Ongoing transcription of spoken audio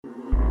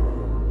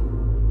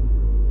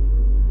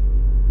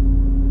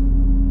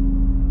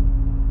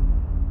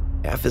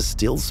F is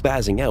still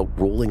spazzing out,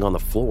 rolling on the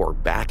floor,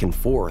 back and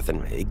forth,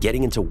 and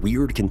getting into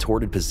weird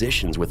contorted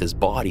positions with his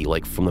body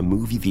like from the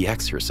movie The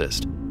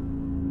Exorcist.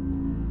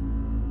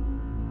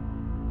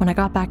 When I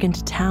got back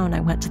into town,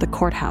 I went to the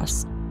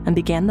courthouse and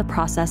began the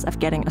process of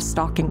getting a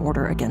stalking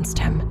order against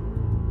him.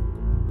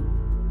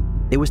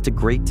 It was to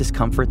great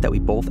discomfort that we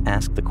both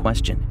asked the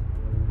question,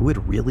 who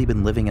had really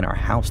been living in our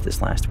house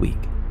this last week?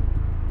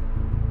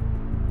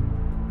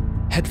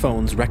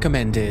 Headphones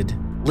recommended.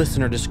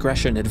 Listener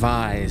discretion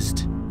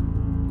advised.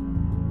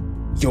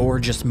 You're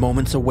just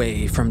moments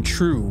away from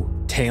true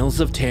tales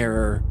of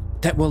terror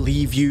that will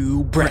leave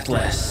you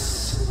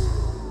breathless.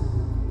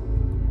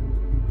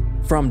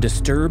 From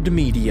Disturbed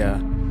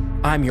Media,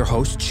 I'm your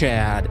host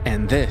Chad,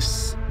 and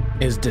this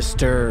is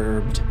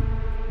Disturbed.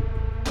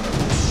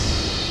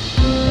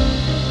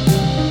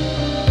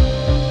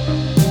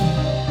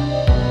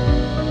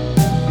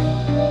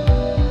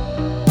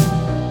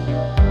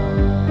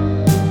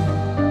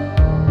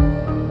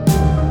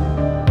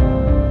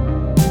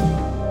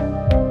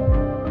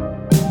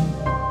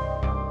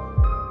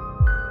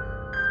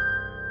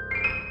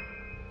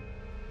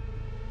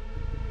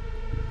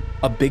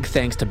 A big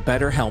thanks to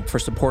BetterHelp for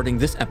supporting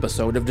this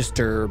episode of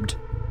Disturbed.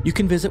 You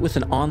can visit with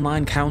an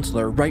online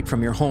counselor right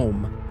from your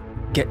home.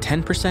 Get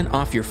 10%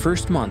 off your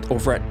first month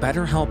over at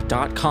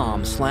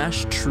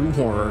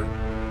betterhelp.com/truehorror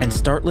and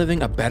start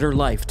living a better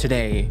life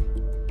today.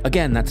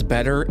 Again, that's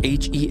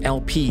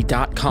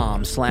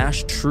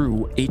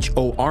betterhelp.com/true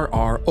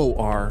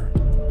HORROR.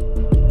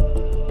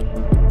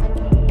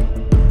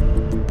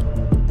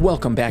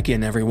 Welcome back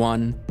in,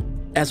 everyone.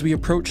 As we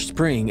approach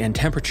spring and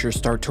temperatures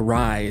start to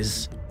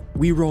rise,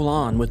 we roll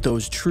on with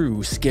those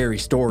true scary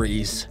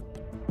stories.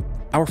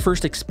 Our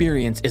first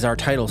experience is our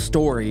title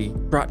story,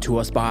 brought to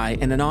us by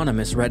an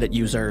anonymous Reddit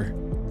user.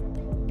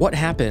 What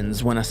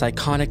happens when a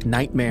psychotic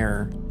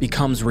nightmare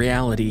becomes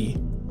reality?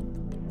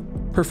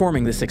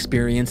 Performing this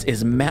experience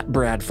is Matt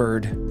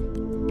Bradford.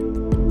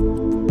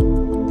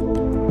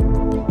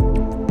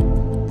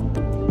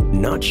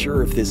 Not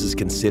sure if this is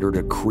considered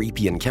a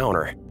creepy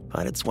encounter,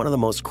 but it's one of the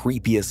most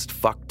creepiest,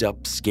 fucked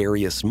up,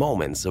 scariest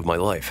moments of my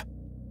life.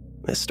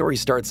 This story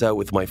starts out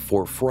with my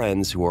 4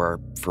 friends who are,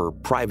 for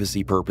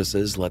privacy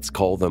purposes, let's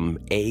call them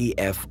A,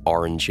 F,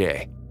 R, and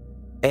J.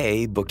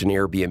 A booked an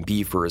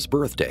Airbnb for his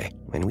birthday,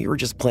 and we were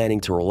just planning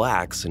to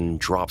relax and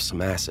drop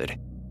some acid.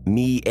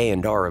 Me, A,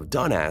 and R have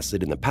done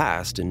acid in the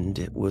past, and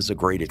it was a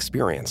great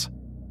experience.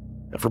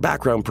 For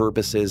background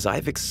purposes,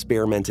 I've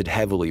experimented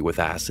heavily with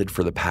acid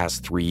for the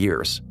past 3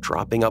 years,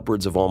 dropping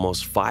upwards of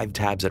almost 5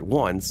 tabs at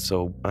once,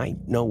 so I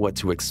know what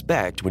to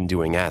expect when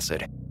doing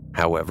acid.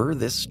 However,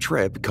 this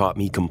trip caught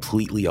me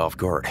completely off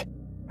guard.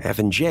 F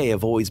and J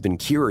have always been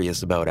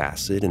curious about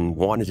acid and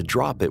wanted to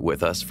drop it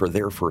with us for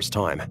their first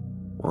time.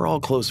 We're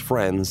all close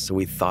friends, so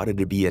we thought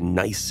it'd be a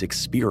nice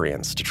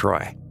experience to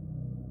try.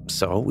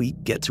 So we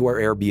get to our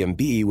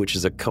Airbnb, which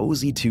is a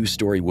cozy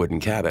 2-story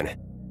wooden cabin.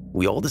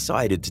 We all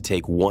decided to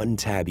take 1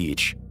 tab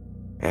each.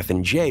 F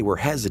and J were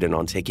hesitant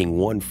on taking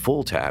 1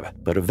 full tab,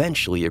 but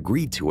eventually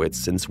agreed to it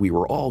since we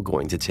were all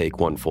going to take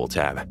 1 full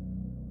tab.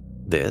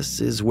 This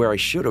is where I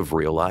should have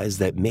realized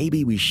that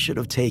maybe we should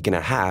have taken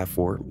a half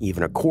or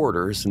even a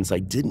quarter since I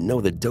didn't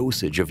know the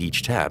dosage of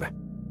each tab.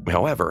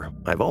 However,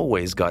 I've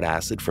always got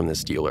acid from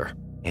this dealer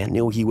and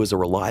knew he was a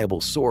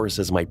reliable source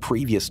as my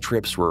previous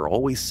trips were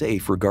always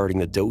safe regarding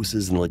the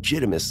doses and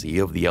legitimacy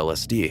of the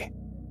LSD.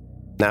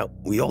 Now,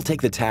 we all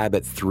take the tab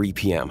at 3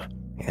 p.m.,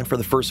 and for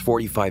the first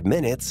 45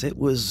 minutes, it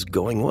was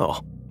going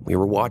well. We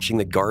were watching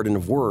the Garden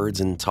of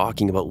Words and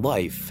talking about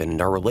life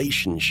and our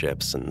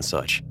relationships and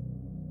such.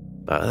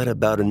 But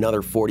about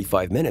another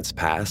 45 minutes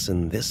pass,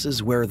 and this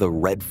is where the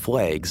red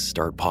flags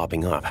start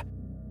popping up.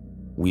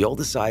 We all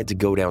decide to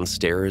go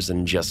downstairs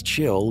and just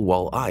chill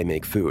while I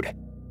make food.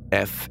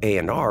 F, A,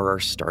 and R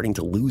are starting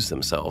to lose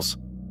themselves.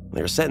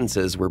 Their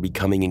sentences were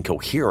becoming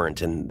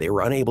incoherent, and they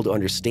were unable to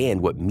understand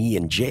what me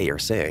and J are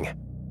saying.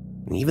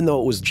 And even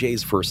though it was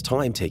J's first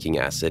time taking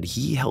acid,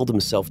 he held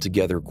himself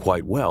together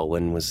quite well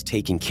and was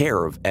taking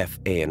care of F,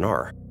 A, and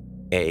R.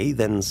 A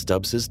then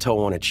stubs his toe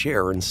on a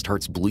chair and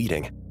starts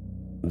bleeding.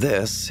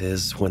 This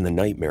is when the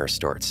nightmare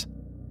starts.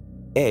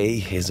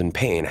 A is in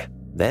pain,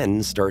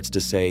 then starts to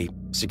say,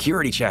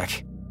 "Security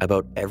check,"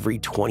 about every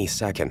 20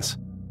 seconds.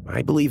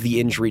 I believe the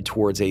injury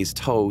towards A's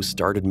toe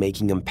started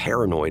making him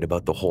paranoid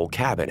about the whole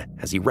cabin,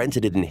 as he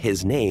rented it in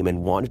his name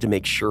and wanted to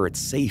make sure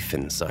it's safe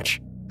and such.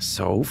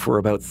 So for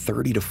about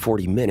 30 to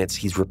 40 minutes,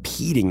 he's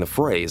repeating the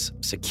phrase,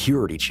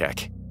 "security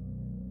check."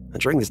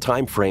 During this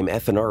time frame,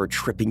 F and R are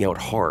tripping out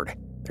hard.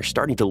 They're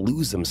starting to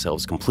lose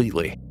themselves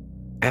completely.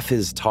 F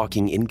is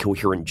talking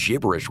incoherent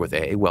gibberish with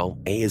A, while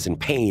A is in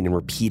pain and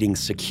repeating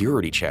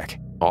 "security check."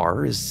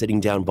 R is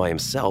sitting down by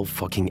himself,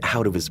 fucking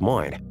out of his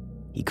mind.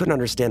 He couldn't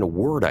understand a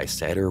word I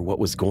said or what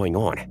was going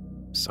on.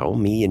 So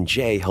me and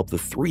Jay help the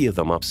 3 of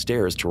them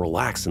upstairs to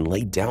relax and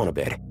lay down a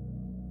bit.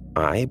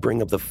 I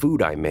bring up the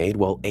food I made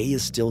while A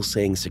is still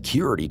saying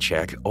 "security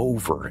check"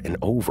 over and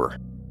over.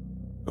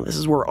 This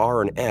is where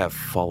R and F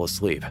fall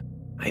asleep.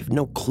 I have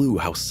no clue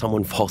how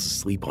someone falls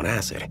asleep on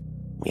acid.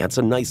 We had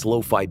some nice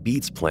lo-fi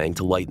beats playing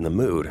to lighten the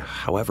mood.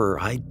 However,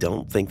 I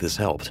don't think this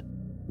helped.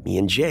 Me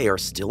and Jay are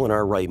still in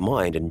our right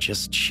mind and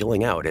just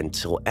chilling out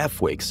until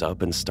F wakes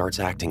up and starts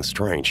acting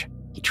strange.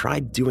 He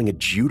tried doing a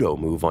judo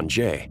move on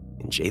Jay,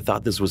 and Jay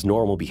thought this was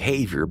normal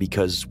behavior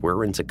because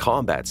we're into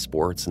combat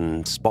sports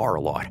and spar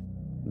a lot.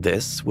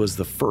 This was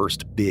the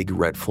first big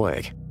red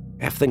flag.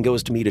 F then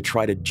goes to me to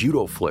try to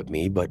judo flip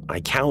me, but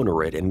I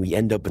counter it and we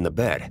end up in the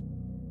bed.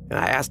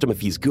 I asked him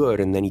if he's good,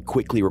 and then he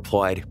quickly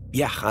replied,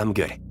 "Yeah, I'm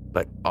good,"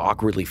 but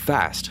awkwardly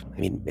fast. I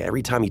mean,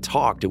 every time he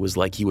talked, it was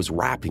like he was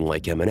rapping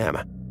like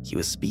Eminem. He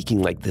was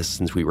speaking like this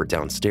since we were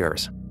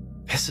downstairs.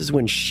 This is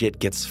when shit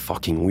gets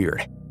fucking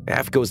weird.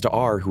 F goes to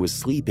R, who is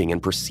sleeping,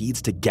 and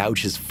proceeds to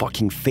gouge his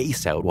fucking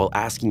face out while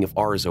asking if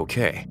R is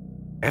okay.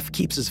 F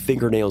keeps his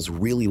fingernails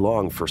really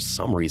long for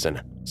some reason,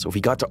 so if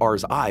he got to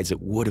R's eyes,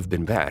 it would have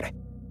been bad.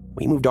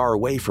 We moved R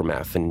away from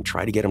F and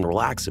tried to get him to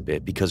relax a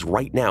bit because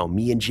right now,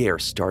 me and Jay are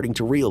starting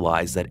to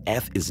realize that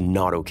F is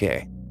not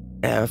okay.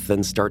 F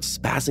then starts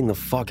spazzing the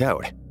fuck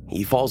out.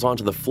 He falls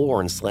onto the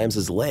floor and slams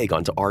his leg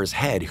onto R's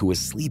head, who is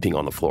sleeping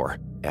on the floor.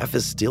 F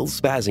is still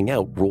spazzing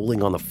out,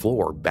 rolling on the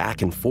floor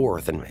back and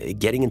forth and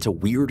getting into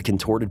weird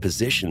contorted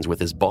positions with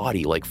his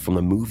body like from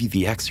the movie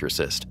The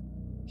Exorcist.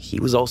 He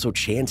was also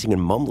chanting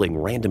and mumbling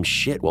random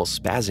shit while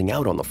spazzing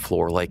out on the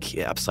floor like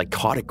a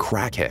psychotic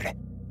crackhead.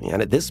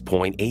 And at this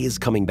point, A is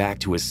coming back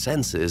to his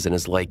senses and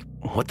is like,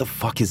 what the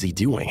fuck is he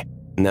doing?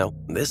 Now,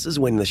 this is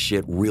when the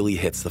shit really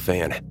hits the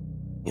fan.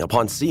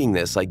 Upon seeing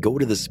this, I go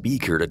to the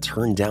speaker to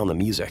turn down the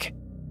music.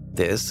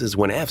 This is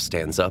when F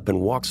stands up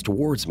and walks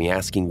towards me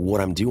asking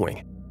what I'm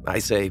doing. I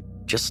say,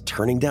 "Just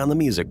turning down the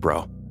music,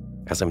 bro,"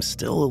 as I'm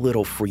still a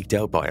little freaked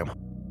out by him.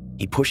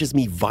 He pushes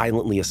me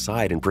violently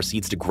aside and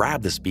proceeds to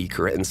grab the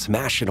speaker and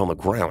smash it on the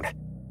ground.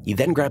 He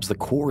then grabs the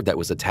cord that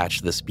was attached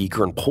to the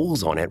speaker and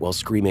pulls on it while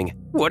screaming,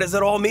 "What does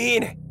it all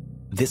mean?"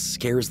 This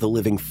scares the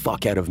living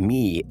fuck out of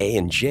me, A,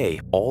 and J,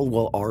 all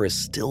while R is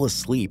still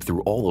asleep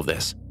through all of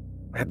this.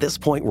 At this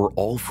point, we're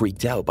all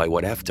freaked out by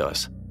what F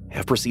does.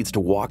 F proceeds to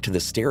walk to the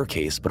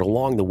staircase, but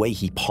along the way,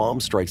 he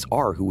palm strikes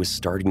R, who is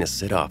starting to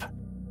sit up.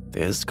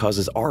 This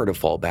causes R to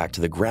fall back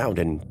to the ground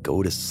and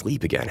go to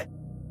sleep again.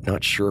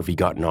 Not sure if he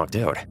got knocked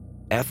out.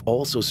 F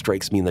also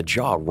strikes me in the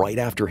jaw right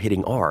after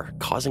hitting R,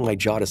 causing my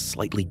jaw to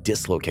slightly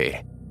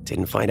dislocate.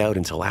 Didn't find out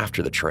until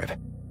after the trip.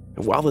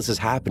 While this is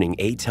happening,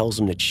 A tells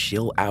him to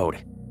chill out.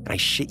 And I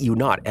shit you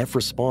not, F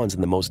responds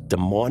in the most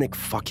demonic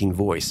fucking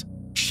voice.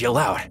 "Chill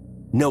out.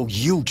 No,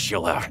 you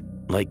chill out."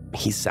 Like,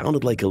 he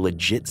sounded like a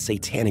legit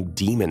satanic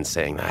demon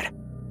saying that.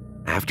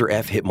 After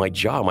F hit my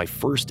jaw, my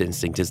first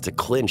instinct is to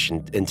clinch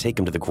and take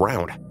him to the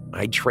ground.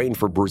 I trained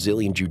for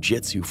Brazilian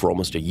Jiu-Jitsu for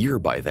almost a year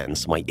by then,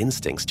 so my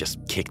instincts just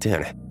kicked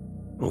in.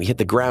 We hit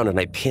the ground and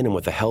I pin him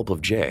with the help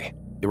of Jay.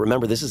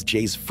 Remember, this is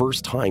Jay's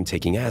first time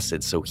taking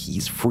acid, so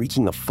he's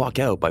freaking the fuck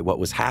out by what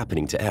was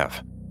happening to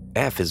F.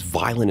 F is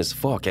violent as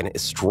fuck and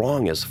is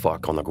strong as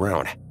fuck on the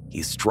ground.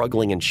 He's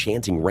struggling and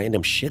chanting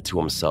random shit to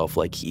himself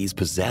like he's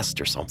possessed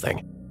or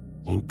something.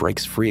 He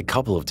breaks free a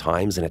couple of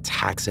times and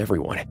attacks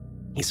everyone.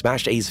 He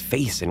smashed A's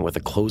face in with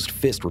a closed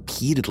fist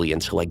repeatedly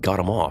until I got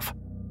him off.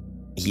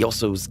 He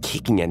also was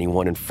kicking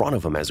anyone in front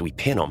of him as we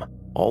pin him,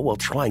 all while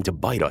trying to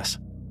bite us.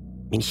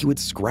 I mean, he would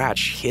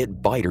scratch,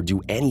 hit, bite, or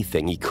do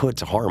anything he could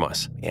to harm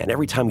us. And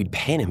every time we'd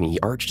pin him, he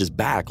arched his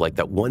back like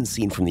that one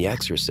scene from The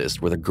Exorcist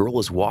where the girl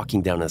is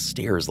walking down the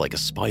stairs like a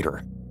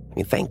spider. I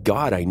mean, thank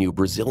God I knew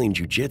Brazilian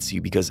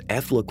Jiu-Jitsu because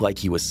F looked like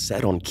he was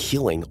set on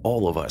killing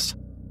all of us.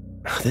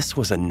 This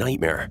was a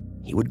nightmare.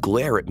 He would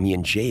glare at me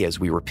and Jay as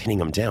we were pinning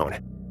him down.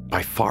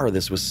 By far,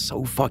 this was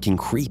so fucking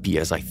creepy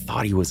as I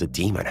thought he was a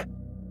demon.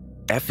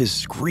 F is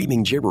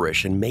screaming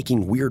gibberish and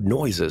making weird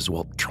noises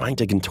while trying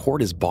to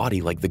contort his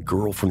body like the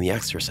girl from The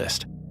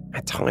Exorcist.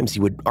 At times, he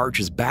would arch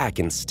his back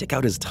and stick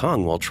out his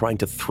tongue while trying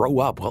to throw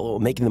up while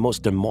making the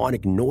most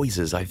demonic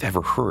noises I've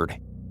ever heard.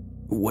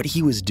 What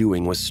he was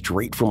doing was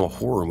straight from a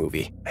horror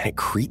movie, and it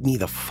creeped me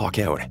the fuck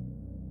out.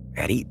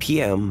 At 8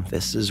 p.m.,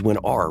 this is when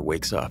R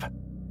wakes up.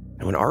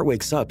 And when R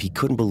wakes up, he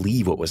couldn't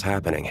believe what was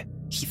happening.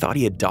 He thought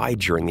he had died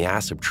during the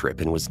acid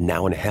trip and was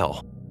now in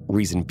hell.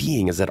 Reason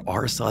being is that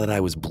R saw that I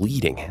was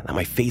bleeding, and that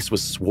my face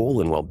was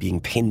swollen while being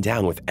pinned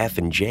down with F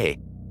and J,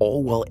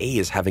 all while A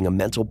is having a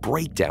mental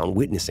breakdown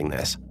witnessing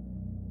this.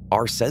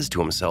 R says to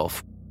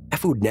himself,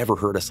 "F would never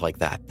hurt us like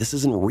that. This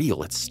isn't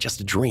real, it's just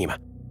a dream."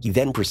 He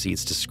then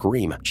proceeds to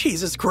scream,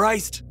 "Jesus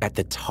Christ!" at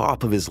the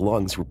top of his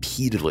lungs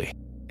repeatedly.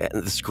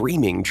 And the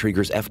screaming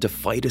triggers F to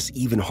fight us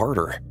even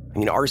harder. I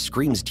mean, R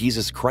screams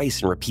Jesus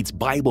Christ and repeats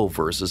Bible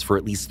verses for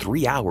at least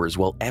 3 hours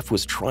while F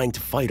was trying to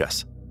fight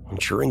us. And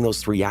during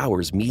those 3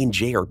 hours, me and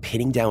Jay are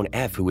pinning down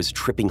F, who is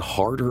tripping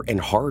harder and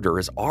harder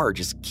as R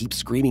just keeps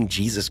screaming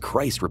Jesus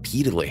Christ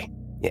repeatedly.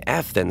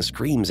 F then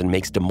screams and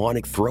makes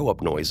demonic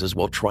throw-up noises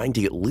while trying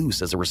to get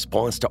loose as a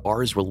response to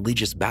R's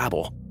religious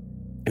babble.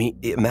 I mean,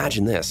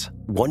 imagine this.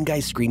 One guy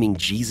screaming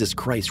Jesus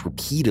Christ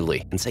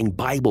repeatedly and saying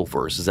Bible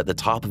verses at the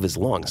top of his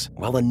lungs,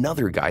 while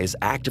another guy is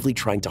actively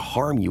trying to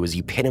harm you as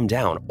you pin him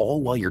down,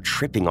 all while you're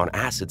tripping on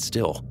acid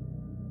still.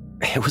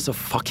 It was a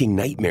fucking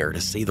nightmare, to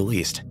say the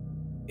least.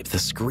 If the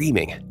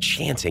screaming,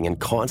 chanting, and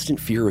constant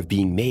fear of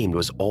being maimed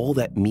was all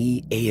that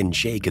me, A, and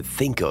J could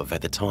think of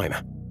at the time,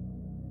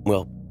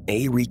 well,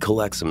 A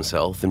recollects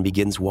himself and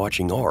begins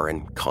watching R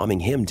and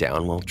calming him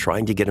down while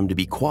trying to get him to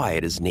be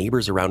quiet as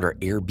neighbors around our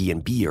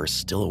Airbnb are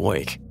still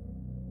awake.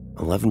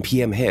 11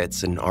 p.m.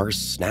 hits and R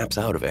snaps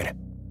out of it.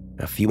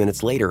 A few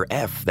minutes later,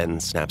 F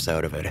then snaps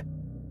out of it.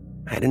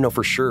 I didn't know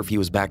for sure if he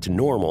was back to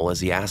normal as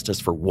he asked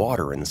us for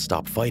water and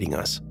stopped fighting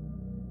us.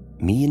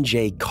 Me and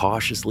J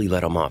cautiously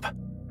let him up.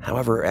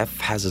 However, F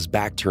has his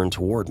back turned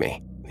toward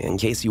me. In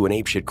case he went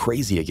apeshit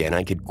crazy again,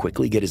 I could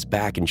quickly get his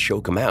back and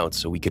choke him out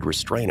so we could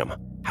restrain him.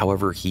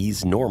 However,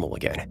 he's normal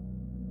again.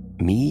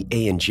 Me,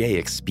 A, and J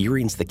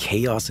experienced the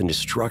chaos and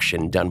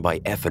destruction done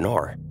by F and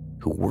R,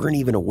 who weren't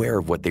even aware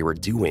of what they were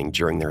doing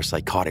during their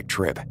psychotic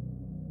trip.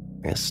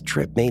 This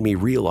trip made me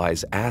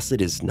realize acid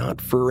is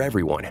not for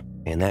everyone,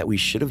 and that we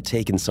should have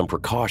taken some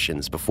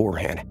precautions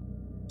beforehand.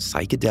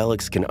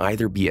 Psychedelics can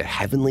either be a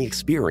heavenly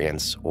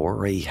experience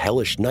or a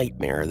hellish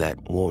nightmare that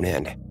won't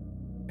end.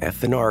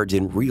 F and R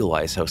didn't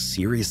realize how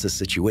serious the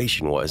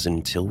situation was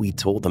until we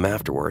told them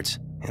afterwards,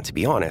 and to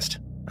be honest,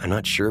 I'm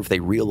not sure if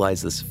they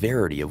realized the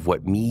severity of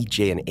what me,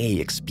 J, and A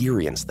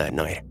experienced that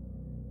night.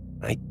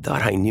 I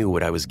thought I knew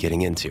what I was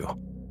getting into,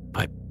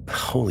 but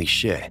holy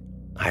shit,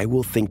 I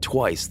will think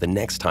twice the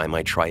next time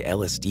I try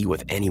LSD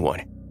with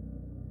anyone.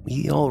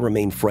 We all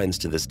remain friends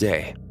to this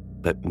day,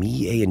 but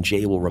me, A, and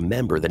J will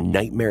remember the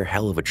nightmare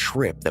hell of a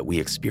trip that we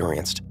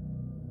experienced.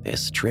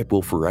 This trip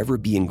will forever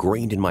be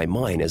ingrained in my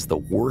mind as the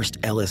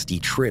worst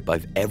LSD trip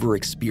I've ever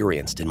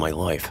experienced in my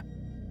life.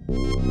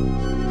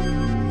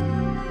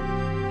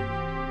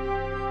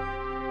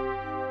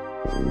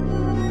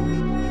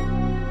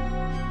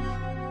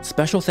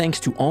 Special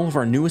thanks to all of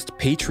our newest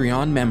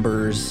Patreon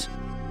members: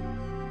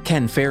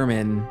 Ken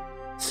Fairman,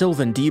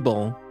 Sylvan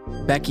Diebel,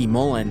 Becky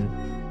Mullen,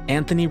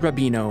 Anthony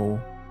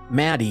Rabino,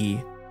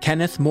 Maddie,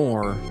 Kenneth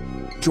Moore,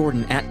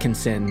 Jordan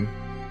Atkinson,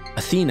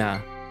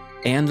 Athena,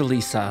 and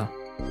Lisa.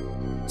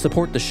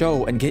 Support the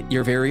show and get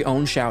your very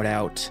own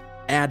shout-out,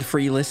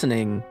 ad-free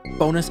listening,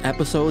 bonus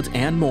episodes,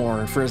 and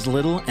more for as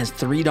little as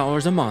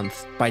 $3 a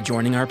month by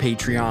joining our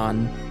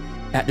Patreon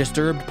at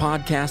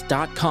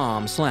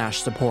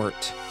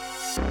disturbedpodcast.com/support.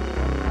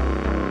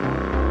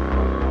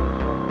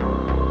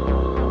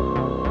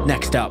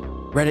 Next up,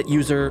 Reddit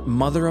user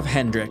Mother of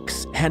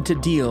Hendrix had to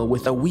deal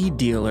with a weed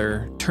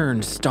dealer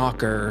turned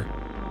stalker.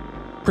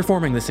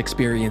 Performing this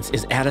experience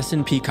is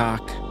Addison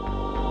Peacock.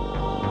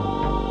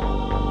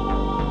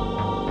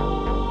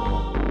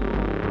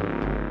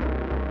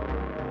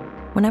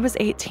 When I was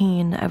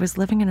 18, I was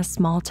living in a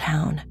small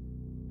town.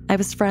 I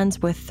was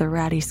friends with the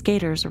ratty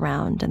skaters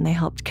around, and they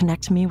helped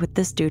connect me with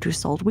this dude who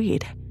sold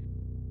weed.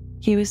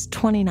 He was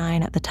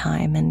 29 at the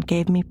time and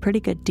gave me pretty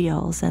good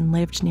deals and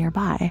lived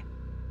nearby.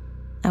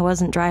 I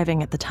wasn't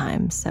driving at the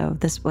time, so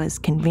this was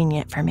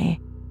convenient for me.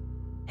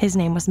 His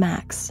name was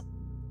Max.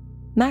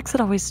 Max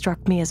had always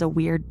struck me as a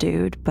weird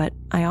dude, but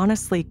I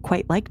honestly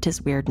quite liked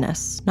his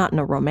weirdness, not in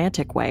a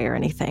romantic way or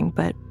anything,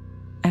 but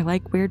I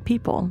like weird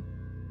people.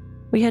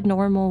 We had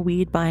normal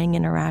weed-buying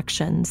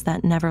interactions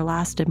that never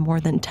lasted more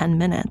than 10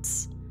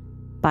 minutes.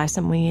 Buy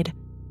some weed,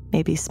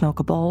 maybe smoke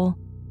a bowl,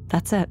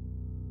 that's it.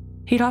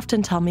 He'd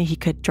often tell me he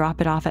could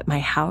drop it off at my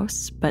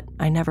house, but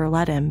I never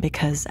let him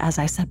because, as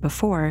I said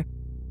before,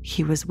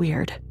 he was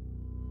weird.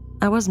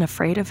 I wasn't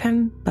afraid of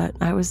him, but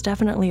I was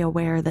definitely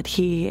aware that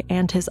he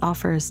and his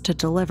offers to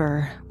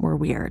deliver were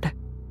weird.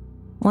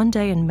 One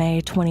day in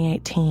May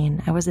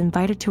 2018, I was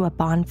invited to a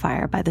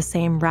bonfire by the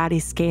same ratty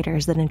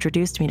skaters that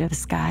introduced me to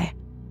this guy.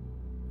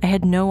 I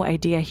had no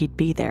idea he'd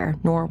be there,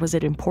 nor was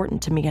it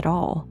important to me at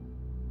all.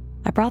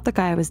 I brought the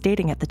guy I was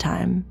dating at the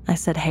time. I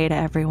said hey to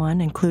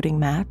everyone, including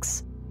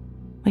Max.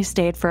 We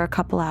stayed for a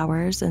couple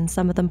hours, and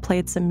some of them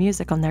played some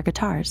music on their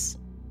guitars.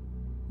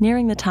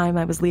 Nearing the time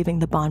I was leaving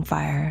the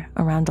bonfire,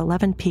 around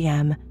 11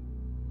 p.m.,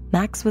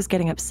 Max was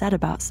getting upset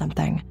about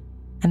something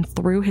and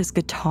threw his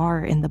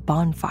guitar in the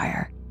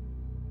bonfire.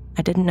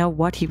 I didn't know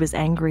what he was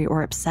angry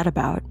or upset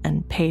about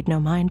and paid no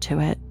mind to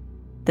it.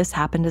 This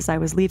happened as I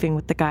was leaving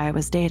with the guy I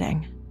was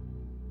dating.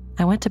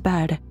 I went to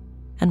bed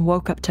and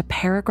woke up to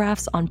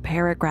paragraphs on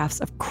paragraphs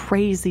of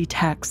crazy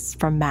texts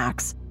from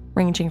Max,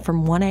 ranging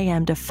from 1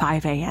 a.m. to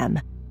 5 a.m.,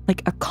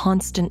 like a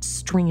constant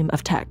stream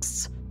of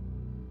texts,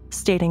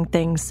 stating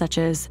things such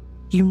as,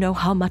 "You know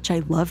how much I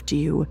loved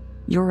you,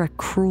 you're a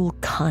cruel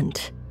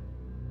cunt."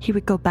 He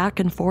would go back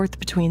and forth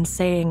between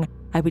saying,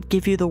 "I would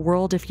give you the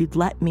world if you'd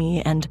let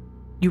me," and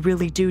 "You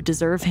really do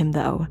deserve him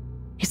though."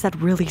 He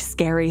said really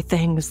scary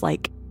things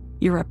like,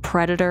 "You're a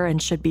predator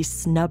and should be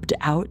snubbed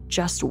out,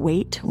 just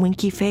wait,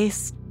 winky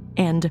face,"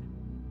 and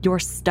 "You're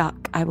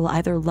stuck, I will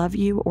either love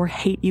you or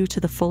hate you to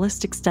the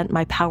fullest extent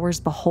my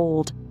powers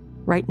behold.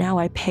 Right now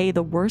I pay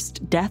the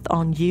worst death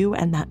on you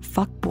and that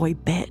fuckboy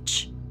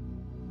bitch."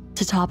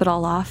 To top it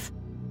all off,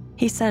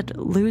 he said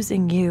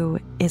losing you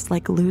is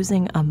like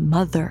losing a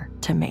mother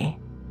to me,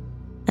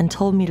 and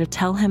told me to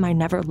tell him I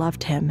never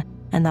loved him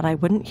and that I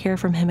wouldn't hear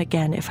from him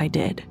again if I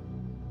did.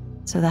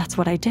 So that's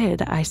what I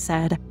did. I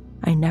said,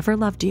 "I never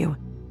loved you.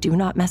 Do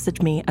not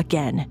message me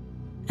again."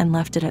 and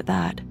left it at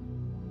that.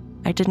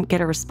 I didn't get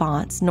a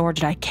response, nor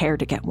did I care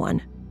to get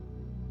one.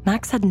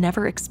 Max had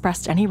never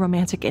expressed any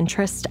romantic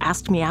interest,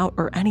 asked me out,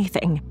 or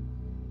anything.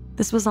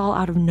 This was all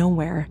out of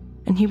nowhere,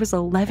 and he was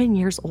 11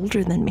 years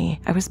older than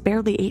me. I was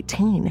barely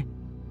 18.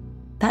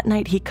 That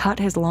night, he cut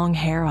his long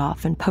hair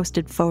off and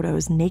posted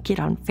photos naked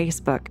on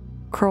Facebook,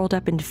 curled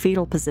up in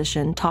fetal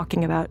position,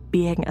 talking about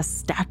being a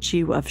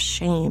statue of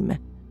shame.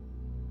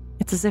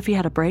 It's as if he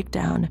had a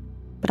breakdown,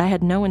 but I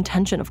had no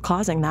intention of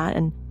causing that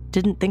and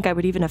didn't think I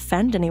would even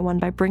offend anyone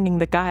by bringing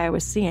the guy I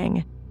was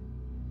seeing.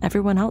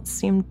 Everyone else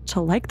seemed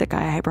to like the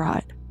guy I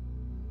brought.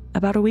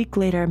 About a week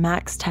later,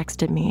 Max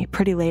texted me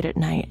pretty late at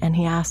night, and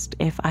he asked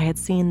if I had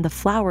seen the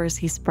flowers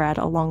he spread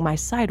along my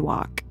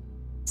sidewalk,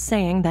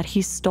 saying that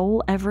he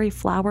stole every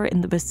flower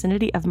in the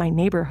vicinity of my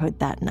neighborhood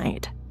that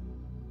night.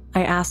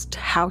 I asked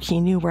how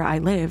he knew where I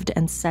lived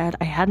and said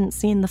I hadn't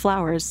seen the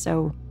flowers,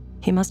 so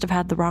he must have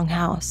had the wrong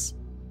house.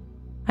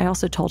 I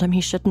also told him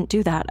he shouldn't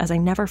do that, as I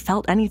never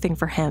felt anything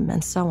for him,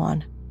 and so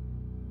on.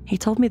 He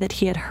told me that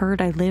he had heard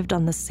I lived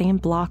on the same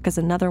block as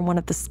another one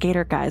of the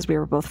skater guys we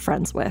were both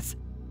friends with,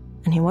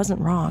 and he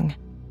wasn't wrong.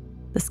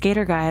 The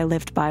skater guy I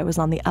lived by was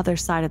on the other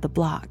side of the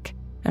block,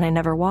 and I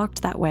never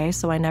walked that way,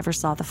 so I never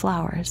saw the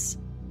flowers.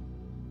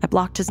 I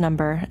blocked his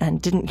number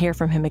and didn't hear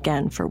from him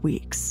again for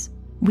weeks.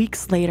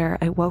 Weeks later,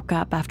 I woke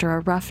up after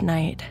a rough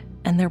night,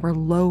 and there were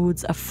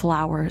loads of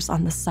flowers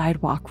on the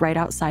sidewalk right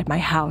outside my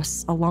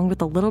house, along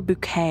with a little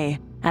bouquet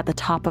at the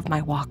top of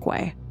my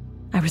walkway.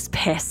 I was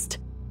pissed.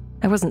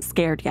 I wasn't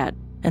scared yet,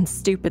 and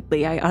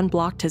stupidly, I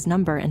unblocked his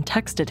number and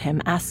texted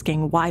him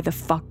asking why the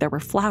fuck there were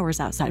flowers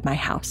outside my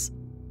house.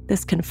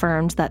 This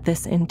confirmed that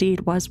this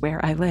indeed was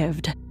where I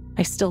lived.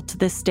 I still to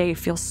this day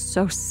feel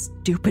so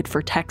stupid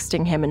for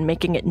texting him and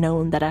making it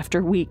known that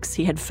after weeks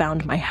he had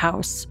found my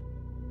house.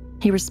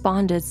 He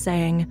responded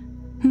saying,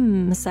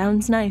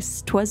 sounds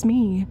nice, 'twas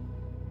me.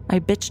 I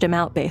bitched him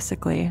out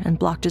basically and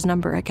blocked his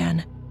number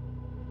again.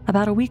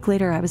 About a week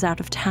later, I was out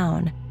of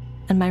town,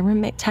 and my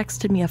roommate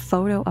texted me a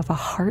photo of a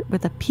heart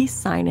with a peace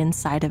sign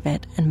inside of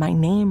it and my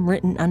name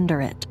written under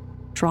it,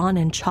 drawn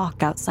in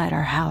chalk outside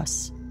our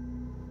house.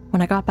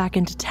 When I got back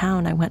into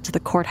town, I went to the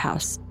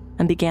courthouse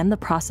and began the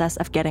process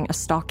of getting a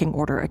stalking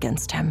order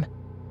against him.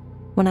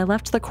 When I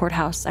left the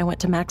courthouse, I went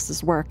to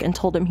Max's work and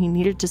told him he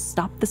needed to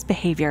stop this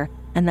behavior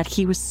and that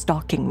he was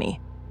stalking me.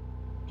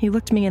 He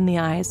looked me in the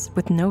eyes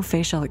with no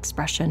facial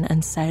expression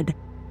and said,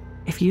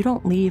 "If you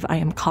don't leave, I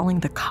am calling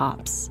the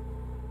cops."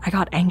 I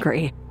got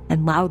angry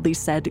and loudly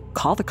said,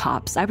 "Call the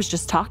cops, I was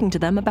just talking to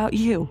them about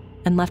you,"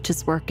 and left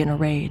his work in a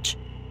rage.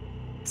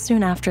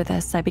 Soon after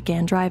this, I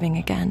began driving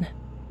again.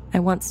 I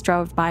once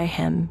drove by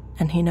him,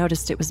 and he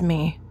noticed it was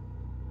me.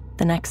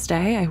 The next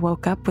day, I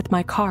woke up with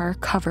my car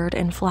covered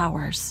in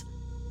flowers.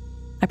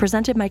 I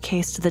presented my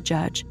case to the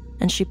judge,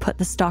 and she put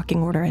the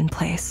stalking order in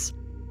place.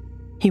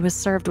 He was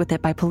served with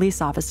it by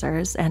police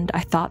officers, and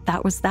I thought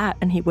that was that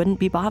and he wouldn't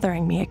be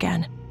bothering me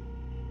again.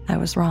 I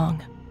was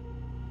wrong.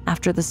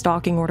 After the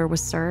stalking order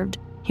was served,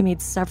 he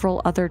made several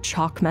other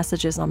chalk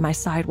messages on my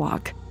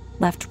sidewalk,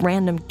 left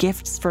random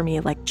gifts for me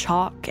like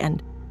chalk,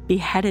 and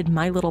beheaded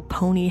My Little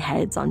Pony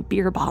heads on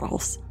beer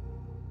bottles.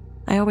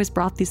 I always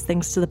brought these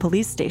things to the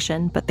police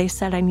station, but they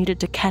said I needed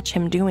to catch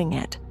him doing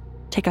it,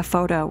 take a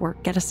photo or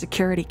get a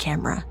security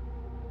camera.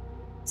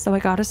 So I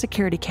got a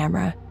security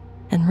camera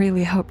and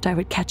really hoped I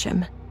would catch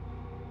him.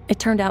 It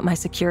turned out my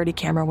security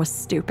camera was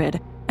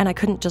stupid, and I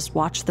couldn't just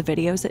watch the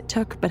videos it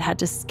took, but had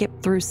to skip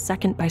through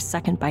second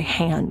by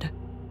hand.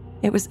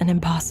 It was an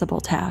impossible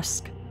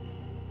task.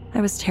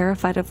 I was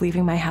terrified of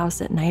leaving my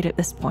house at night at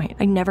this point.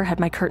 I never had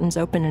my curtains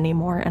open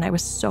anymore, and I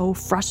was so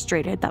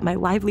frustrated that my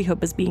livelihood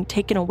was being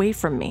taken away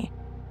from me.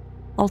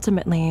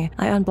 Ultimately,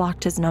 I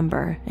unblocked his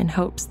number in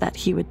hopes that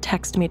he would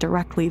text me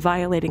directly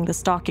violating the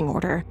stalking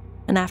order,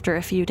 and after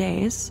a few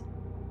days,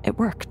 it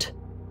worked.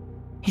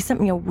 He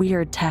sent me a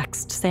weird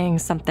text saying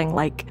something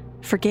like,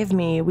 "Forgive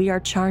me, we are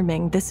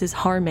charming, this is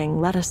harming,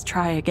 let us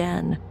try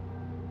again."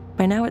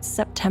 By now it's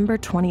September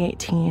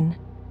 2018,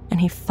 and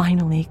he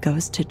finally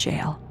goes to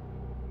jail.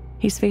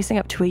 He's facing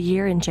up to a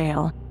year in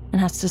jail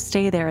and has to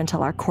stay there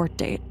until our court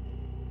date.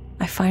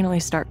 I finally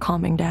start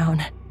calming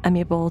down. I'm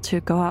able to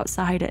go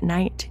outside at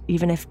night,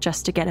 even if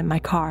just to get in my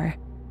car.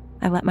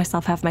 I let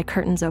myself have my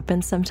curtains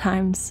open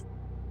sometimes.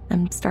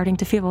 I'm starting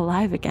to feel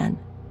alive again.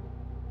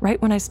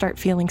 Right when I start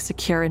feeling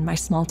secure in my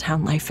small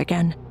town life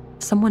again,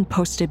 someone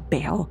posted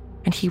bail,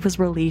 and he was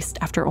released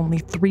after only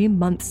 3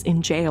 months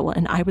in jail,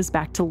 and I was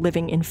back to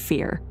living in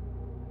fear.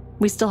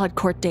 We still had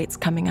court dates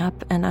coming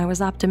up, and I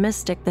was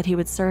optimistic that he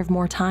would serve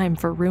more time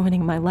for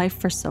ruining my life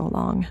for so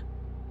long.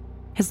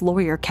 His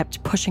lawyer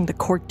kept pushing the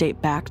court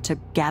date back to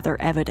gather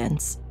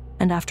evidence,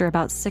 and after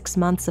about 6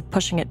 months of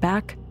pushing it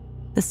back,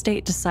 the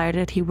state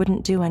decided he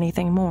wouldn't do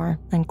anything more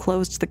and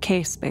closed the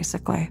case,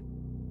 basically.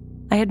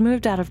 I had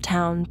moved out of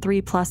town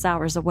 3+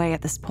 hours away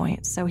at this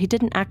point, so he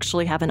didn't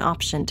actually have an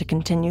option to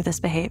continue this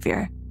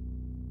behavior.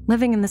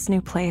 Living in this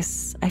new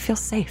place, I feel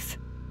safe.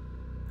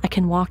 I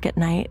can walk at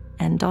night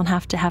and don't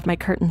have to have my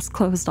curtains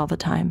closed all the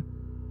time.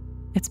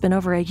 It's been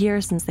over a year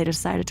since they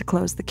decided to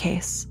close the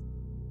case.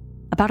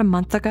 About a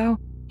month ago,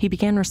 he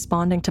began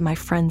responding to my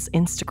friends'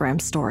 Instagram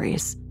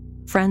stories.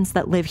 Friends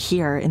that live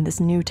here in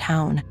this new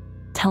town,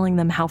 telling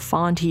them how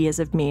fond he is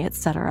of me,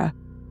 etc.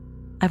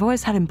 I've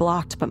always had him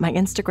blocked, but my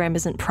Instagram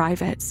isn't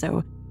private,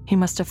 so he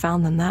must have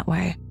found them that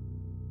way.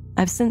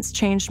 I've since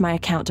changed my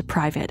account to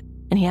private,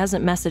 and he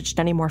hasn't messaged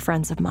any more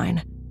friends of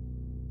mine.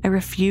 I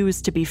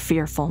refuse to be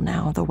fearful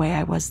now the way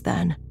I was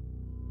then.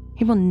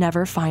 He will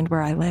never find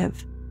where I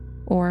live,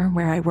 or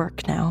where I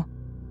work now.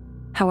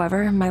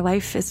 However, my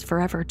life is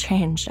forever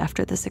changed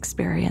after this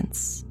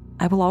experience.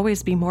 I will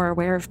always be more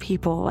aware of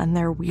people and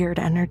their weird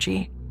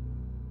energy.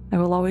 I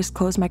will always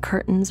close my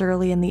curtains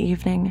early in the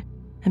evening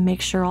and make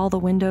sure all the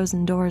windows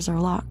and doors are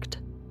locked.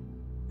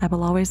 I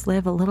will always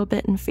live a little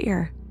bit in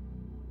fear.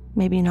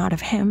 Maybe not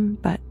of him,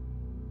 but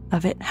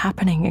of it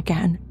happening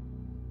again.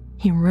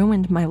 He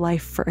ruined my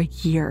life for a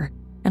year,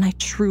 and I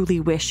truly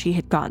wish he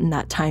had gotten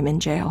that time in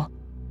jail.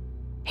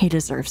 He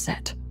deserves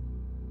it.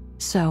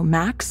 So,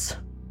 Max,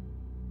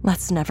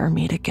 let's never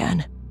meet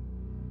again.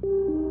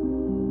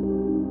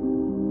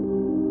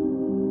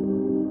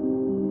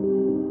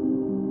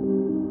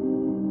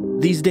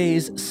 These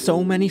days,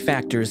 so many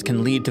factors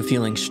can lead to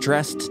feeling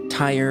stressed,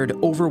 tired,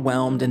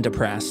 overwhelmed, and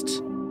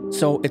depressed.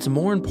 So it's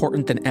more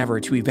important than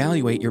ever to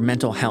evaluate your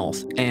mental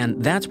health,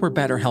 and that's where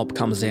BetterHelp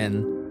comes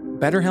in.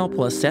 BetterHelp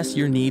will assess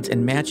your needs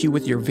and match you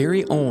with your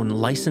very own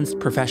licensed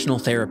professional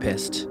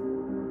therapist.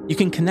 You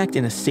can connect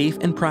in a safe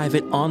and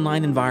private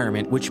online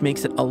environment, which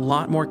makes it a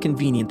lot more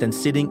convenient than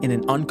sitting in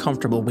an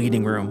uncomfortable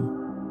waiting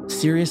room.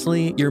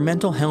 Seriously, your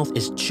mental health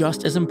is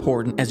just as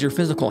important as your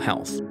physical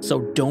health,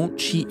 so don't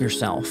cheat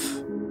yourself.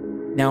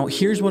 Now,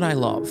 here's what I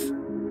love.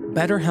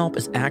 BetterHelp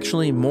is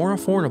actually more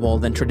affordable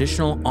than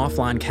traditional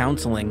offline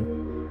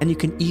counseling, and you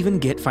can even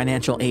get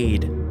financial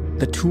aid.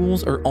 The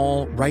tools are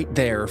all right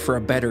there for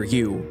a better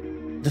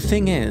you. The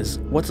thing is,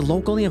 what's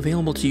locally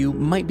available to you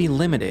might be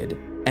limited,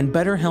 and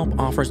BetterHelp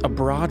offers a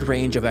broad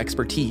range of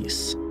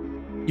expertise.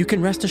 You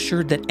can rest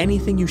assured that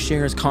anything you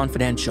share is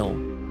confidential,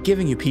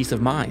 giving you peace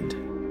of mind.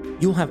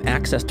 You'll have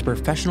access to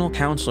professional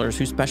counselors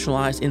who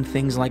specialize in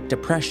things like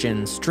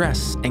depression,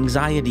 stress,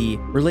 anxiety,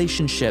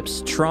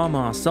 relationships,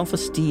 trauma,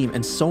 self-esteem,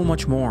 and so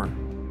much more.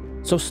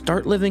 So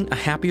start living a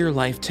happier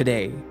life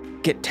today.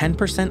 Get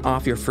 10%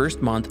 off your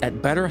first month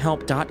at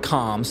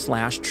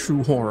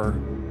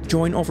betterhelp.com/truehorror.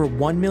 Join over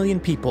 1 million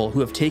people who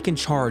have taken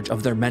charge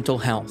of their mental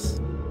health.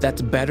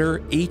 That's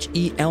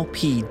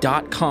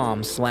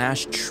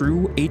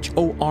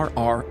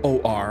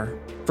betterhelp.com/truehorror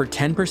for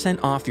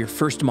 10% off your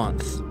first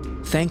month.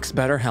 Thanks,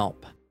 BetterHelp.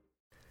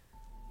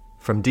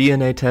 From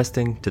DNA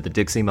testing to the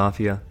Dixie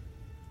Mafia,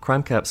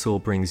 Crime Capsule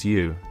brings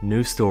you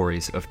new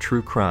stories of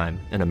true crime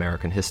in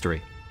American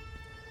history.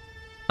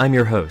 I'm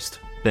your host,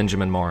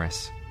 Benjamin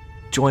Morris.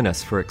 Join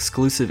us for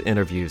exclusive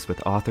interviews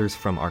with authors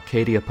from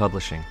Arcadia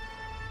Publishing,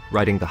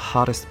 writing the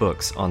hottest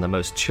books on the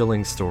most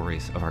chilling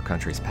stories of our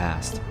country's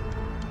past.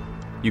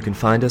 You can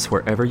find us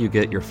wherever you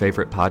get your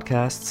favorite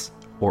podcasts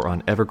or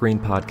on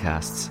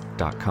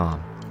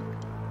evergreenpodcasts.com.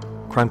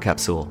 Crime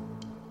Capsule.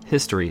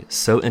 History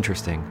so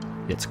interesting,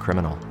 it's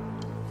criminal.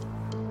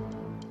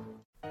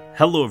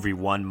 Hello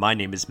everyone, my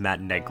name is Matt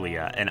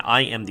Neglia, and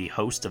I am the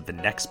host of the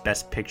Next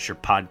Best Picture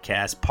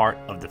podcast, part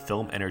of the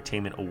Film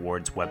Entertainment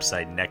Awards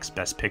website,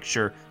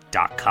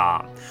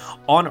 nextbestpicture.com.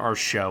 On our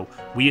show,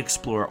 we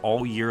explore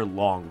all year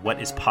long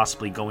what is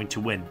possibly going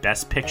to win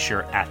Best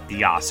Picture at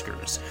the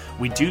Oscars.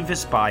 We do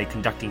this by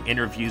conducting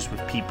interviews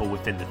with people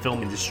within the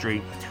film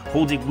industry,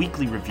 holding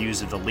weekly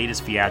reviews of the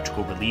latest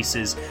theatrical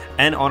releases,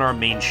 and on our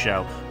main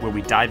show, where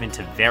we dive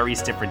into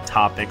various different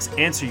topics,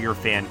 answer your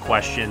fan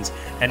questions,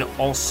 and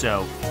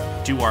also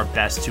do our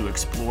best to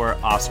explore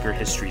Oscar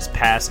history's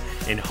past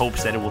in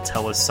hopes that it will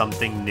tell us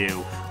something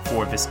new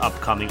for this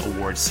upcoming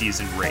award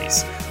season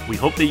race. We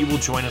hope that you will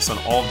join us on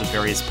all of the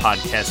various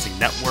podcasting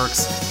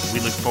networks. We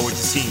look forward to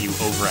seeing you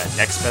over at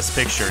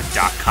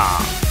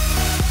nextbestpicture.com.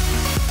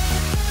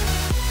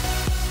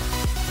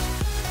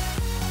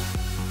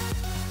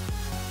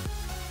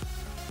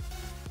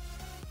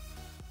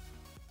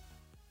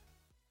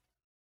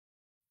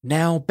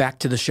 Now back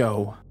to the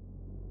show.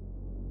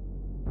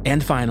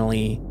 And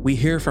finally, we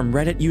hear from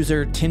Reddit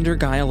user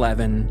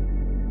TinderGuy11.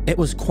 It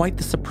was quite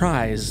the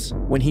surprise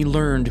when he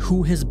learned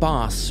who his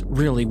boss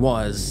really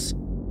was.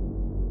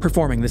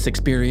 Performing this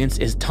experience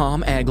is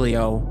Tom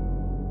Aglio.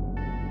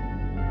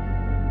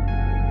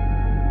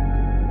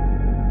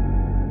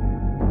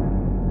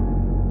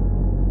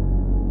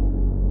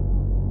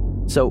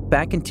 So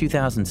back in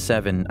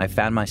 2007, I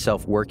found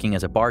myself working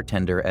as a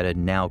bartender at a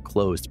now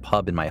closed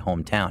pub in my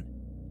hometown.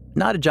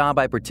 Not a job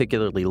I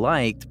particularly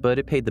liked, but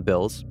it paid the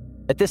bills.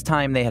 At this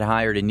time, they had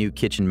hired a new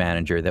kitchen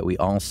manager that we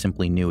all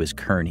simply knew as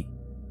Kearney.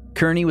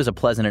 Kearney was a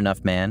pleasant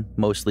enough man,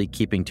 mostly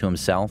keeping to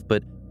himself,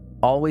 but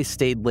always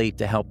stayed late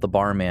to help the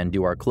barman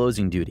do our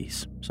closing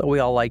duties, so we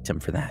all liked him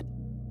for that.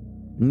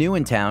 New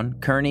in town,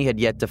 Kearney had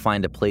yet to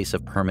find a place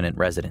of permanent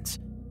residence,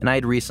 and I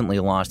had recently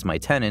lost my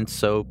tenants,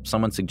 so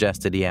someone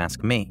suggested he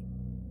ask me.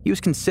 He was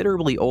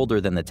considerably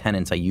older than the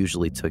tenants I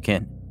usually took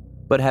in,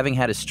 but having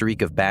had a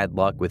streak of bad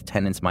luck with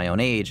tenants my own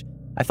age,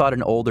 I thought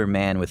an older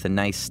man with a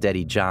nice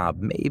steady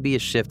job may be a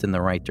shift in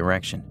the right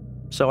direction,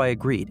 so I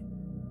agreed.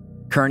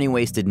 Kearney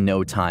wasted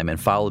no time and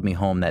followed me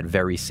home that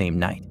very same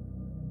night.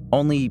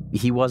 Only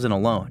he wasn't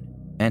alone.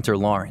 Enter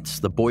Lawrence,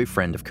 the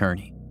boyfriend of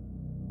Kearney.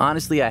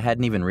 Honestly, I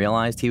hadn't even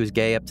realized he was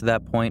gay up to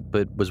that point,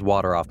 but was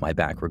water off my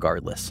back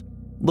regardless.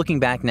 Looking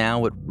back now,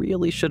 what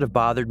really should have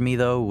bothered me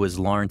though was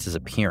Lawrence's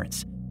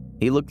appearance.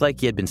 He looked like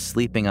he had been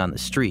sleeping on the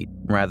street,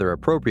 rather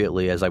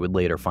appropriately as I would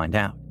later find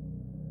out.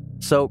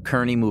 So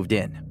Kearney moved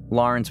in.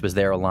 Lawrence was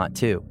there a lot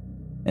too,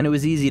 and it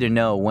was easy to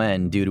know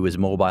when due to his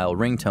mobile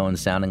ringtone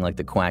sounding like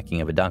the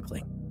quacking of a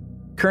duckling.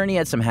 Kearney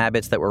had some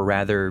habits that were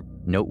rather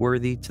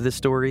noteworthy to the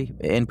story.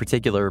 In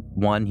particular,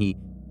 one, he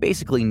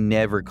basically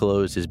never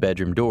closed his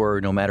bedroom door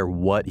no matter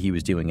what he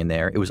was doing in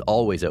there. It was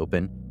always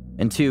open.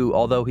 And two,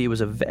 although he was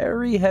a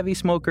very heavy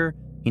smoker,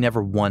 he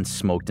never once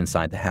smoked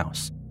inside the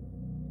house.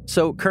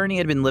 So Kearney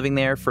had been living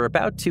there for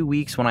about 2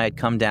 weeks when I had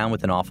come down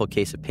with an awful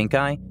case of pink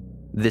eye.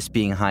 This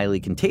being highly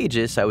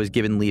contagious, I was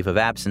given leave of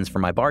absence for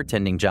my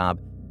bartending job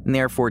and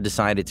therefore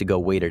decided to go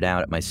wait it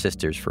out at my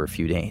sister's for a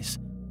few days.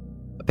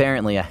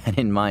 Apparently, I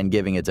didn't mind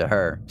giving it to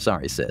her.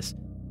 Sorry, sis.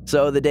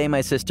 So the day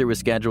my sister was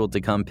scheduled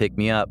to come pick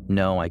me up,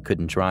 no, I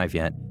couldn't drive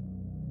yet.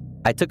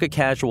 I took a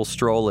casual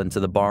stroll into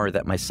the bar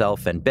that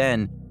myself and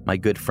Ben, my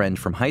good friend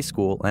from high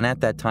school and at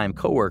that time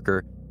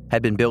coworker,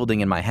 had been building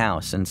in my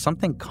house, and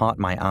something caught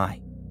my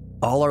eye.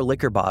 All our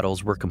liquor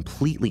bottles were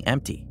completely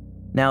empty.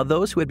 Now,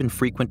 those who had been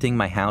frequenting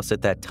my house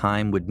at that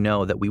time would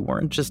know that we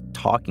weren't just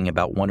talking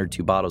about 1 or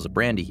 2 bottles of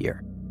brandy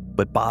here,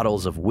 but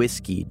bottles of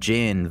whiskey,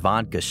 gin,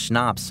 vodka,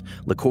 schnapps,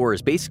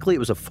 liqueurs. Basically, it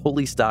was a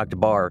fully stocked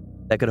bar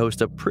that could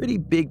host a pretty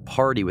big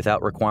party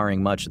without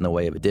requiring much in the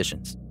way of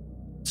additions.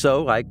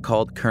 So I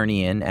called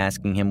Kearney in,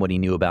 asking him what he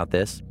knew about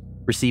this,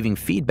 receiving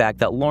feedback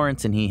that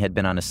Lawrence and he had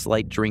been on a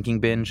slight drinking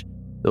binge,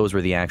 those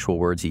were the actual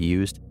words he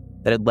used,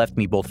 that had left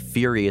me both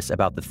furious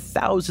about the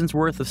thousands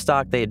worth of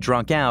stock they had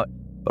drunk out,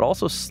 but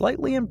also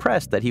slightly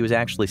impressed that he was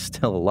actually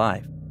still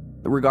alive.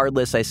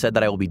 Regardless, I said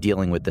that I will be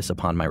dealing with this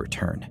upon my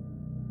return.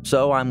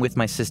 So I'm with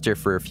my sister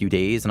for a few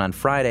days, and on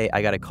Friday,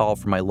 I got a call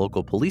from my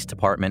local police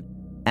department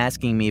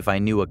asking me if I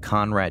knew a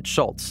Conrad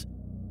Schultz.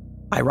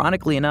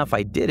 Ironically enough,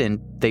 I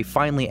didn't. They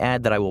finally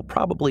add that I will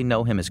probably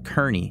know him as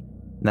Kearney,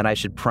 and that I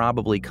should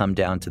probably come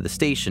down to the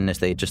station as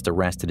they had just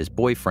arrested his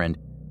boyfriend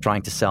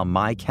trying to sell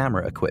my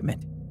camera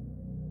equipment.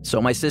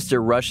 So my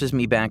sister rushes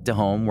me back to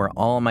home where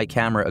all my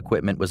camera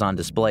equipment was on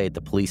display at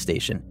the police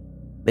station.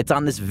 It's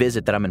on this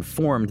visit that I'm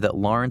informed that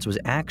Lawrence was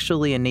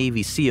actually a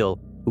Navy SEAL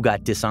who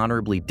got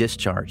dishonorably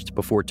discharged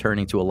before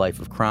turning to a life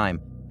of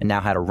crime and now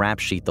had a rap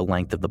sheet the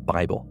length of the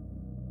Bible.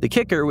 The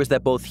kicker was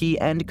that both he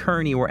and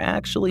Kearney were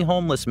actually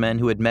homeless men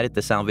who had met at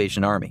the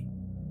Salvation Army.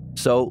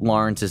 So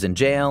Lawrence is in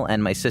jail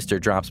and my sister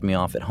drops me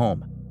off at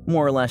home,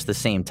 more or less the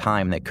same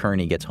time that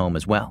Kearney gets home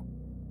as well.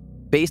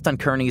 Based on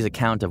Kearney's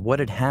account of what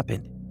had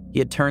happened, he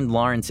had turned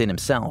Lawrence in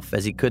himself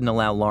as he couldn't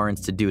allow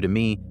Lawrence to do to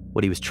me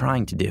what he was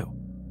trying to do.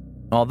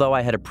 Although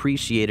I had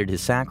appreciated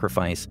his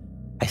sacrifice,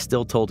 I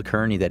still told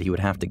Kearney that he would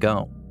have to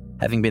go,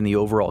 having been the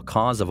overall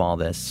cause of all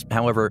this.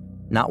 However,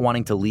 not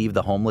wanting to leave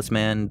the homeless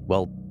man,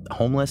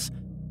 homeless,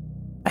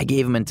 I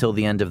gave him until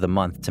the end of the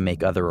month to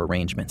make other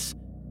arrangements.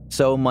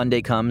 So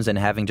Monday comes, and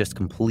having just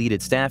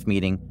completed staff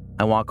meeting,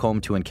 I walk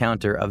home to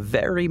encounter a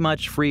very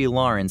much free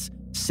Lawrence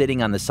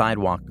sitting on the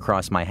sidewalk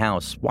across my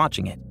house,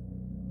 watching it.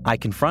 I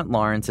confront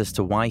Lawrence as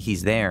to why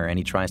he's there, and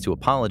he tries to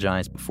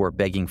apologize before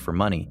begging for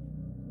money.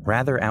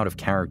 Rather out of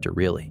character,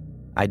 really.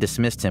 I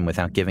dismissed him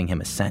without giving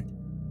him a cent.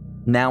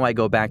 Now I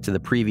go back to the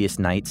previous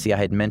night. See, I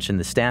had mentioned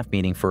the staff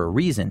meeting for a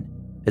reason,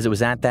 as it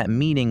was at that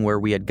meeting where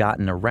we had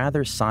gotten a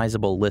rather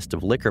sizable list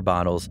of liquor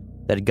bottles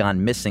that had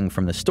gone missing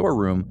from the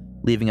storeroom,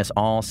 leaving us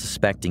all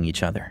suspecting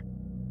each other.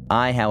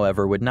 I,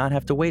 however, would not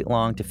have to wait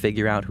long to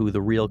figure out who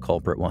the real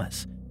culprit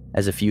was,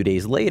 as a few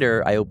days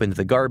later, I opened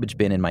the garbage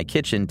bin in my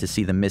kitchen to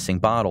see the missing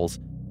bottles,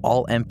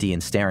 all empty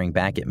and staring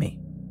back at me.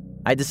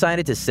 I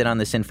decided to sit on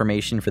this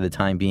information for the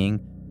time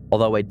being,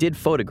 although I did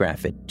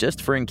photograph it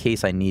just for in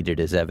case I needed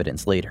as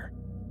evidence later.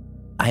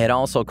 I had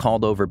also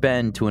called over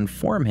Ben to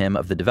inform him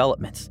of the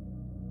developments.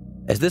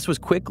 As this was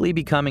quickly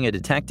becoming a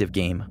detective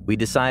game, we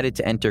decided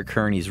to enter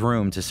Kearney's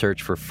room to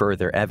search for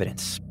further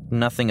evidence.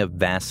 Nothing of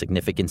vast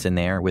significance in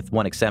there, with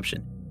one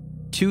exception.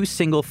 2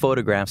 single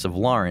photographs of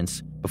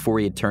Lawrence before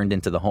he had turned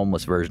into the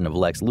homeless version of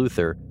Lex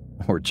Luthor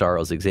or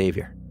Charles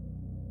Xavier.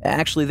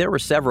 Actually, there were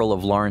several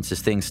of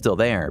Lawrence's things still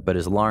there, but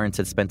as Lawrence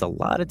had spent a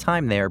lot of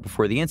time there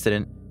before the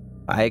incident,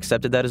 I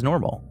accepted that as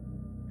normal.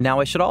 Now,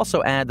 I should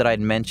also add that I'd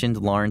mentioned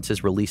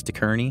Lawrence's release to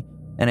Kearney,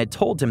 and had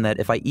told him that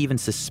if I even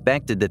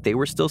suspected that they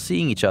were still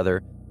seeing each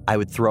other, I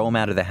would throw him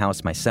out of the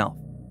house myself.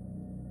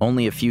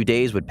 Only a few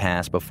days would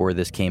pass before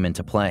this came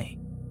into play.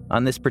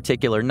 On this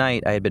particular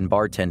night, I had been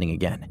bartending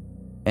again,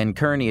 and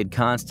Kearney had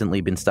constantly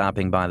been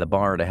stopping by the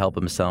bar to help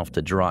himself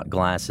to draught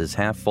glasses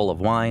half full of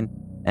wine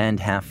and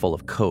half full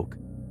of Coke,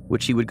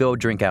 which he would go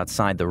drink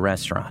outside the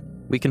restaurant.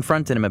 We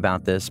confronted him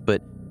about this,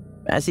 but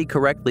as he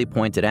correctly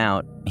pointed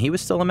out, he was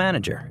still a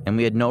manager, and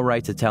we had no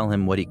right to tell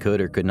him what he could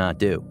or could not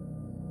do.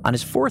 On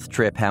his fourth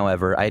trip,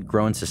 however, I had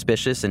grown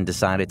suspicious and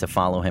decided to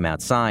follow him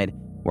outside,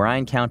 where I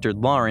encountered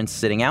Lawrence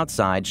sitting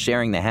outside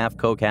sharing the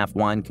half-Coke,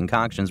 half-wine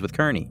concoctions with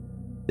Kearney.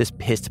 This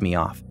pissed me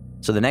off,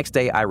 so the next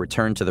day I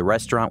returned to the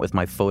restaurant with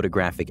my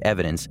photographic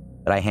evidence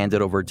that I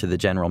handed over to the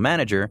general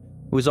manager,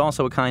 who was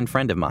also a kind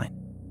friend of mine.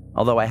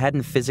 Although I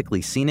hadn't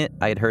physically seen it,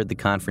 I had heard the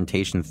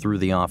confrontation through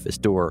the office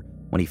door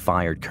when he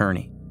fired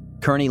Kearney.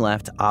 Kearney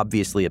left,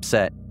 obviously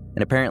upset,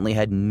 and apparently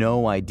had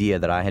no idea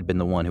that I had been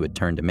the one who had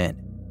turned him in.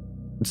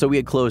 So we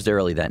had closed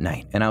early that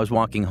night, and I was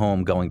walking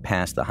home going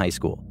past the high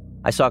school.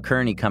 I saw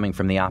Kearney coming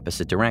from the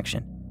opposite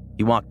direction.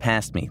 He walked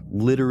past me,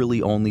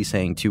 literally only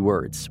saying 2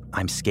 words,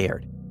 "I'm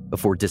scared,"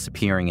 before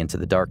disappearing into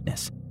the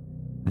darkness.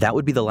 That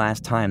would be the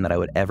last time that I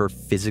would ever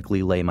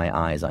physically lay my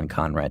eyes on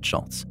Conrad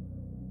Schultz.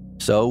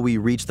 So we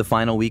reached the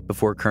final week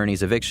before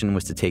Kearney's eviction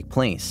was to take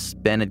place.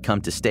 Ben had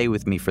come to stay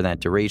with me for that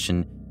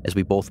duration, as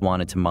we both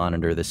wanted to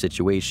monitor the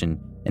situation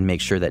and make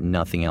sure that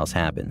nothing else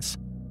happens.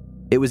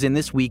 It was in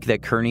this week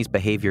that Kearney's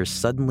behavior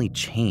suddenly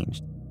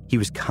changed. He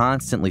was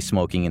constantly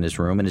smoking in his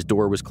room and his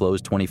door was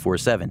closed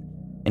 24/7.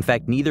 In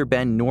fact, neither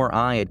Ben nor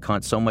I had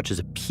caught so much as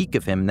a peek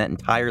of him that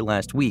entire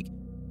last week,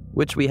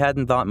 which we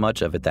hadn't thought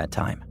much of at that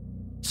time.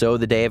 So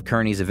the day of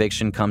Kearney's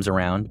eviction comes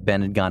around,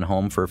 Ben had gone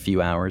home for a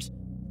few hours,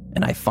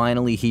 and I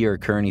finally hear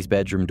Kearney's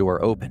bedroom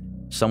door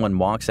open. Someone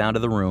walks out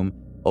of the room,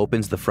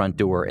 opens the front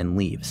door, and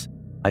leaves.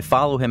 I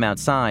follow him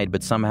outside,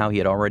 but somehow he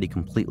had already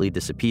completely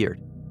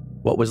disappeared.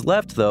 What was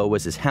left, though,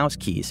 was his house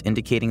keys,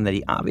 indicating that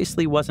he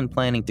obviously wasn't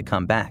planning to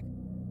come back.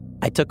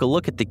 I took a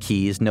look at the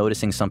keys,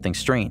 noticing something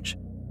strange.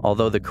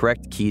 Although the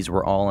correct keys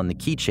were all on the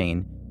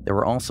keychain, there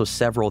were also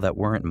several that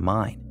weren't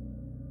mine.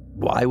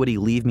 Why would he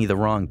leave me the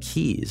wrong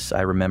keys?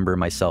 I remember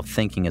myself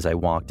thinking as I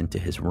walked into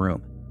his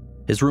room.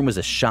 His room was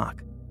a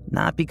shock,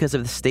 not because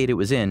of the state it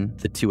was in.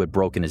 The two had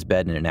broken his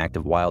bed in an act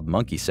of wild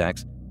monkey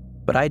sex,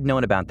 but I'd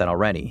known about that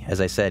already. As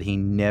I said, he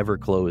never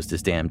closed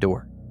his damn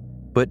door.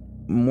 But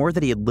more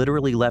that he had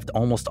literally left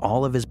almost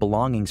all of his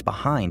belongings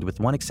behind, with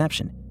one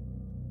exception.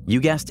 You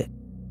guessed it,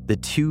 the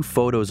 2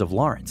 photos of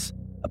Lawrence.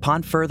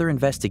 Upon further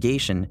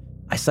investigation,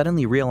 I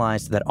suddenly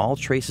realized that all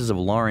traces of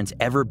Lawrence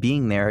ever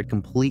being there had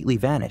completely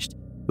vanished,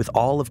 with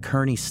all of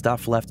Kearney's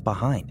stuff left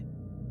behind.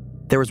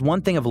 There was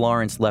one thing of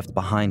Lawrence left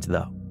behind,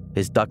 though,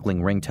 his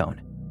duckling ringtone,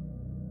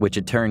 which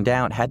it turned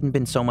out hadn't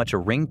been so much a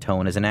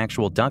ringtone as an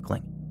actual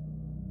duckling,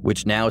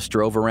 which now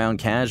strove around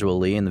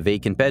casually in the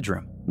vacant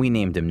bedroom. We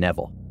named him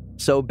Neville.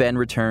 So Ben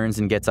returns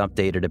and gets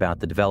updated about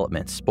the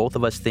developments, both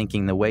of us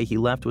thinking the way he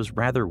left was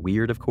rather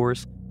weird, of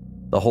course.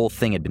 The whole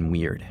thing had been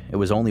weird. It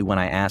was only when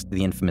I asked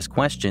the infamous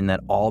question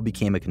that all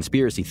became a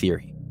conspiracy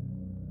theory.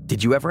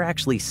 Did you ever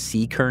actually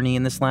see Kearney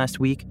in this last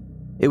week?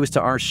 It was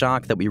to our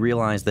shock that we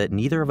realized that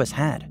neither of us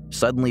had.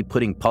 Suddenly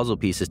putting puzzle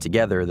pieces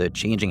together, the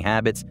changing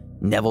habits,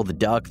 Neville the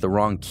duck, the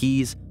wrong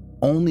keys,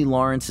 only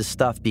Lawrence's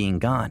stuff being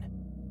gone.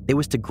 It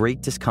was to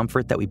great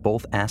discomfort that we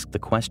both asked the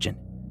question,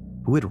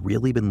 who had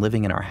really been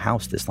living in our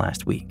house this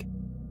last week?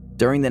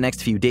 During the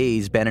next few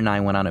days, Ben and I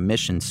went on a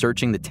mission,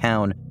 searching the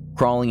town,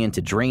 crawling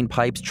into drain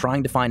pipes,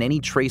 trying to find any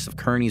trace of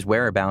Kearney's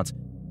whereabouts,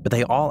 but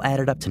they all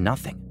added up to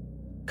nothing.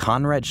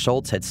 Conrad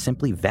Schultz had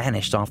simply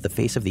vanished off the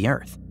face of the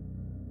earth.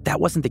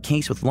 That wasn't the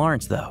case with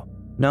Lawrence, though.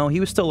 No, he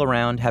was still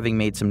around, having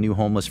made some new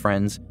homeless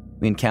friends.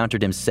 We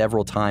encountered him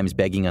several times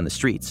begging on the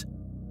streets.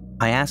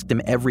 I asked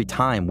him every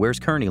time, "Where's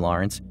Kearney,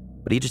 Lawrence?"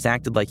 But he just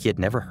acted like he had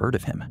never heard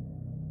of him.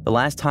 The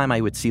last time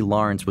I would see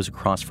Lawrence was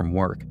across from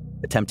work,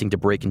 attempting to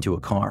break into a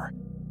car.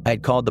 I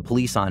had called the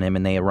police on him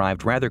and they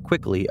arrived rather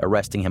quickly,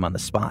 arresting him on the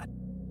spot.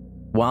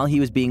 While he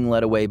was being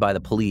led away by the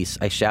police,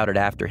 I shouted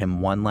after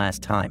him one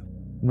last time,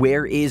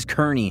 "Where is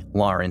Kearney,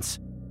 Lawrence?"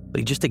 But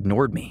he just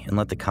ignored me and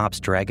let the cops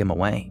drag him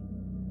away.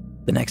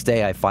 The next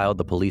day, I filed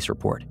the police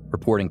report,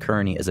 reporting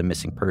Kearney as a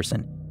missing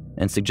person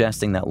and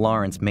suggesting that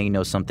Lawrence may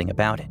know something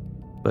about it,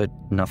 but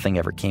nothing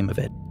ever came of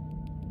it.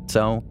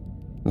 So,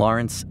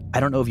 Lawrence, I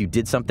don't know if you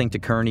did something to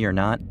Kearney or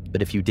not,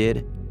 but if you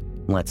did,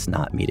 let's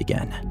not meet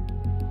again.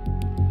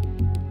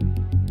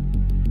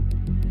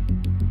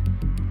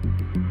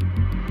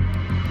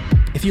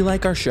 If you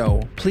like our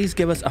show, please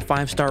give us a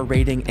 5-star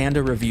rating and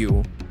a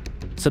review.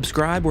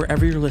 Subscribe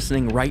wherever you're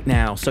listening right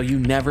now so you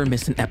never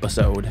miss an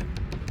episode.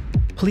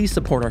 Please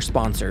support our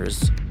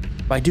sponsors.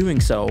 By doing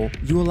so,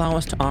 you allow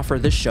us to offer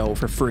this show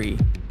for free.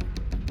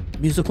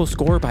 Musical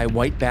score by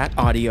White Bat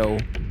Audio,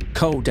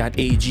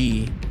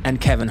 Co.ag,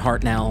 and Kevin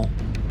Hartnell.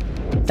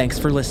 Thanks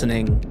for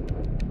listening.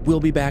 We'll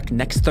be back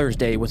next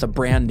Thursday with a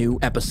brand new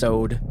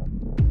episode.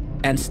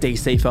 And stay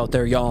safe out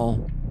there,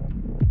 y'all.